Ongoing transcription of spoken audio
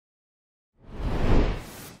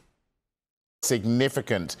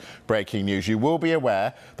Significant breaking news. You will be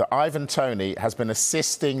aware that Ivan Toney has been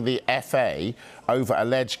assisting the FA over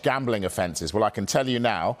alleged gambling offences. Well, I can tell you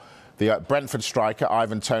now, the Brentford striker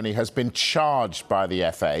Ivan Toney has been charged by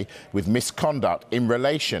the FA with misconduct in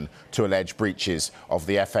relation to alleged breaches of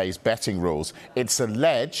the FA's betting rules. It's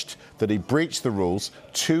alleged that he breached the rules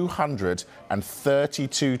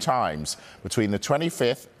 232 times between the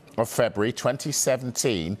 25th of February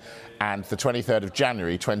 2017 and the 23rd of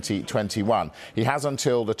January 2021. He has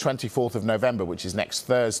until the 24th of November, which is next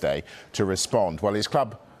Thursday, to respond. Well, his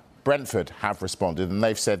club, Brentford, have responded, and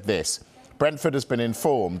they've said this. Brentford has been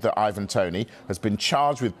informed that Ivan Toney has been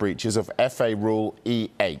charged with breaches of FA Rule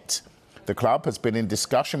E8. The club has been in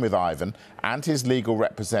discussion with Ivan and his legal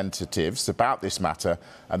representatives about this matter,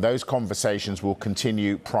 and those conversations will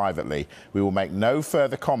continue privately. We will make no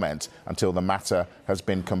further comment until the matter has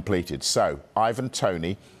been completed. So, Ivan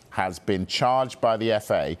Toney has been charged by the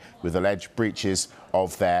FA with alleged breaches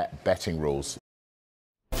of their betting rules.